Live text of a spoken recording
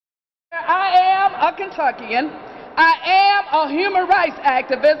I am a Kentuckian, I am a human rights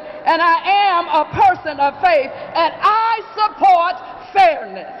activist, and I am a person of faith, and I support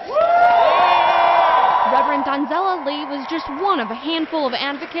fairness. Reverend Donzella Lee was just one of a handful of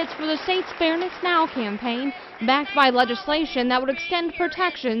advocates for the state's Fairness Now campaign, backed by legislation that would extend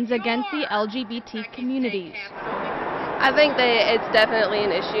protections against the LGBT communities. I think that it's definitely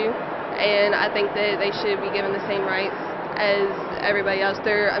an issue, and I think that they should be given the same rights as everybody else.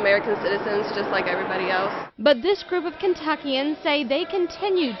 They're American citizens just like everybody else. But this group of Kentuckians say they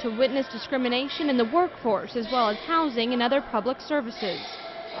continue to witness discrimination in the workforce as well as housing and other public services.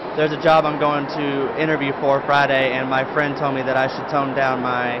 There's a job I'm going to interview for Friday, and my friend told me that I should tone down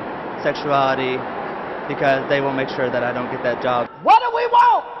my sexuality because they will make sure that I don't get that job. What do we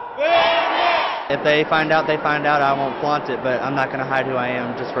want? If they find out, they find out. I won't flaunt it, but I'm not going to hide who I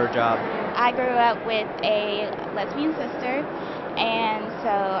am just for a job. I grew up with a lesbian sister, and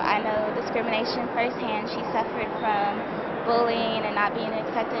so I know discrimination firsthand. She suffered from bullying and not being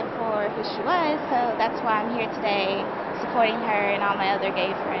accepted for who she was, so that's why I'm here today supporting her and all my other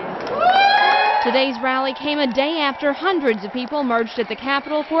gay friends. Today's rally came a day after hundreds of people marched at the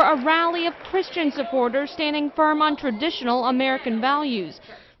Capitol for a rally of Christian supporters standing firm on traditional American values.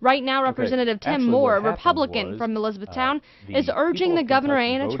 Right now, Representative Tim Moore, a Republican from Elizabethtown, is urging the governor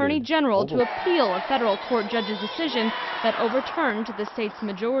and attorney general to appeal a federal court judge's decision that overturned the state's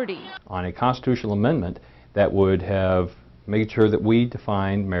majority. On a constitutional amendment that would have made sure that we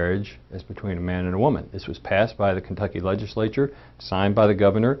define marriage as between a man and a woman. This was passed by the Kentucky legislature, signed by the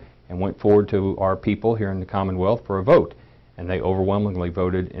governor, and went forward to our people here in the Commonwealth for a vote. And they overwhelmingly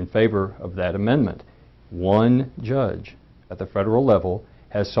voted in favor of that amendment. One judge at the federal level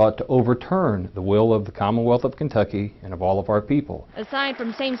has sought to overturn the will of the Commonwealth of Kentucky and of all of our people. Aside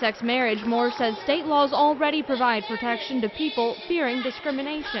from same-sex marriage, Moore says state laws already provide protection to people fearing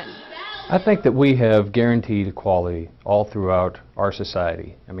discrimination. I think that we have guaranteed equality all throughout our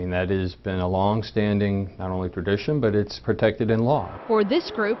society. I mean, that has been a long-standing, not only tradition, but it's protected in law. For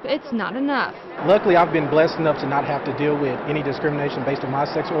this group, it's not enough. Luckily, I've been blessed enough to not have to deal with any discrimination based on my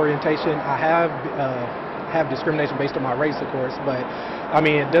sexual orientation. I have discrimination based on my race, of course, but I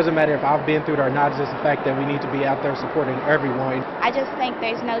mean, it doesn't matter if I've been through it or not. It's just the fact that we need to be out there supporting everyone. I just think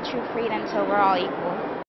there's no true freedom till we're all equal.